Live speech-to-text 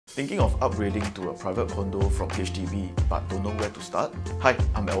Thinking of upgrading to a private condo from HDB but don't know where to start? Hi,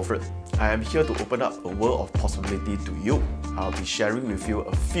 I'm Alfred. I am here to open up a world of possibility to you. I'll be sharing with you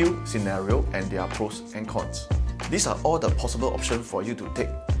a few scenarios and their pros and cons. These are all the possible options for you to take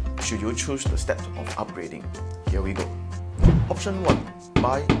should you choose the steps of upgrading. Here we go. Option 1.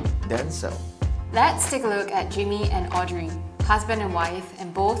 Buy, then sell. Let's take a look at Jimmy and Audrey, husband and wife,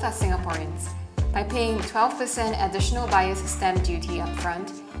 and both are Singaporeans. By paying 12% additional buyer's stamp duty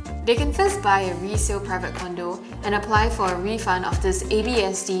upfront, they can first buy a resale private condo and apply for a refund of this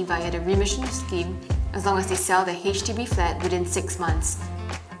ABSD via the remission scheme as long as they sell the HDB flat within 6 months.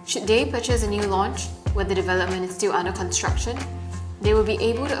 Should they purchase a new launch, where the development is still under construction, they will be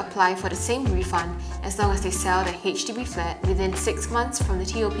able to apply for the same refund as long as they sell the HDB flat within 6 months from the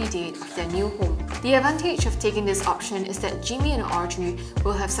TOP date of their new home. The advantage of taking this option is that Jimmy and Audrey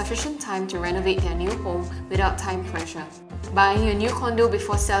will have sufficient time to renovate their new home without time pressure. Buying a new condo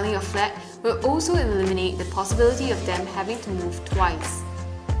before selling your flat will also eliminate the possibility of them having to move twice.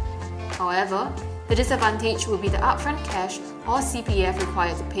 However, the disadvantage will be the upfront cash or CPF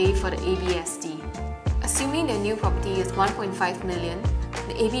required to pay for the ABSD. Assuming their new property is $1.5 million,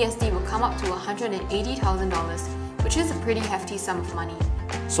 the ABSD will come up to $180,000, which is a pretty hefty sum of money.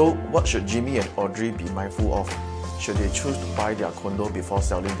 So what should Jimmy and Audrey be mindful of should they choose to buy their condo before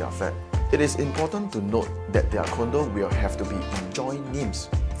selling their flat? It is important to note that their condo will have to be in joint names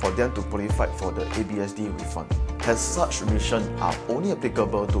for them to qualify for the ABSD refund, as such restrictions are only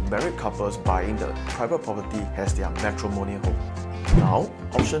applicable to married couples buying the private property as their matrimonial home. Now,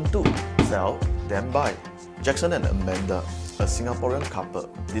 option 2. Sell, then buy. Jackson and Amanda, a Singaporean couple,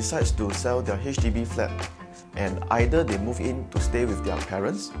 decides to sell their HDB flat, and either they move in to stay with their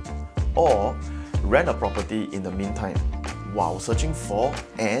parents or rent a property in the meantime while searching for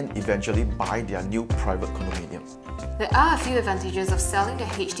and eventually buy their new private condominium. There are a few advantages of selling their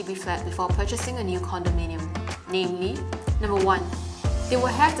HDB flat before purchasing a new condominium. Namely, number 1, they will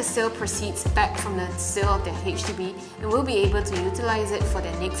have the sale proceeds back from the sale of their HDB and will be able to utilize it for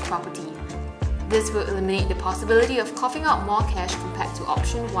their next property. This will eliminate the possibility of coughing out more cash compared to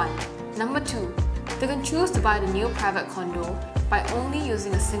option 1. Number 2, they can choose to buy the new private condo by only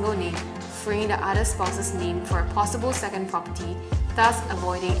using a single name, freeing the other spouse's name for a possible second property, thus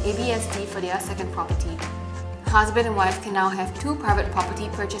avoiding ABSD for their second property. Husband and wife can now have 2 private property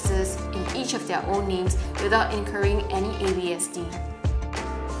purchases in each of their own names without incurring any ABSD.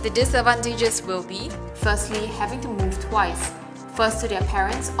 The disadvantages will be, firstly, having to move twice, first to their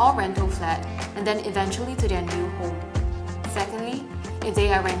parents' or rental flat, and then eventually to their new home. Secondly, if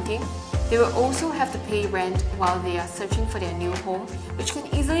they are renting, they will also have to pay rent while they are searching for their new home, which can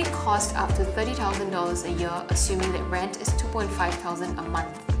easily cost up to $30,000 a year, assuming that rent is $2,500 a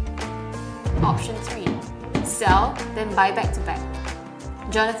month. Option 3. Sell, then buy back to back.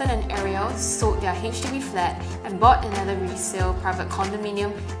 Jonathan and Ariel sold their HDB flat and bought another resale private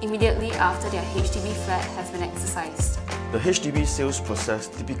condominium immediately after their HDB flat has been exercised. The HDB sales process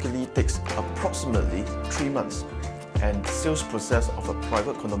typically takes approximately 3 months, and sales process of a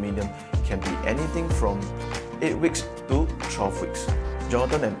private condominium can be anything from 8 weeks to 12 weeks.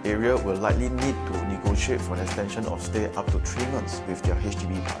 Jonathan and Ariel will likely need to negotiate for an extension of stay up to 3 months with their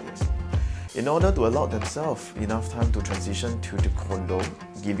HDB buyers, in order to allow themselves enough time to transition to the condo,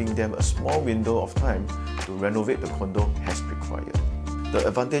 giving them a small window of time to renovate the condo as required. The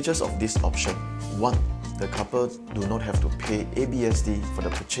advantages of this option: 1. The couple do not have to pay ABSD for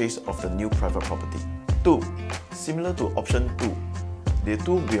the purchase of the new private property. 2. Similar to option 2, they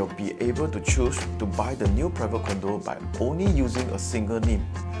too will be able to choose to buy the new private condo by only using a single name,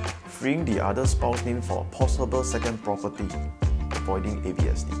 freeing the other spouse name for a possible second property, avoiding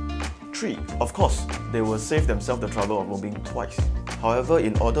ABSD. 3. Of course, they will save themselves the trouble of moving twice. However,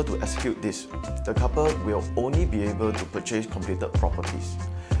 in order to execute this, the couple will only be able to purchase completed properties,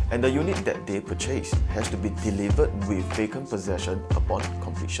 and the unit that they purchase has to be delivered with vacant possession upon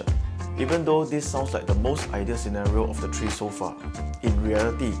completion. Even though this sounds like the most ideal scenario of the 3 so far, in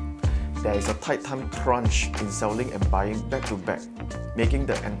reality, there is a tight time crunch in selling and buying back-to-back, making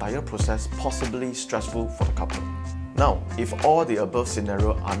the entire process possibly stressful for the couple. Now, if all the above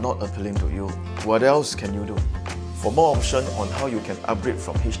scenarios are not appealing to you, what else can you do? For more options on how you can upgrade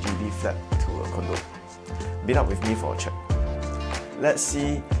from HDB flat to a condo, meet up with me for a chat. Let's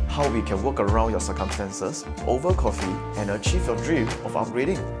see how we can work around your circumstances over coffee and achieve your dream of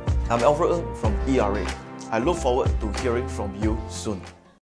upgrading. I'm Alfred Ng from ERA. I look forward to hearing from you soon.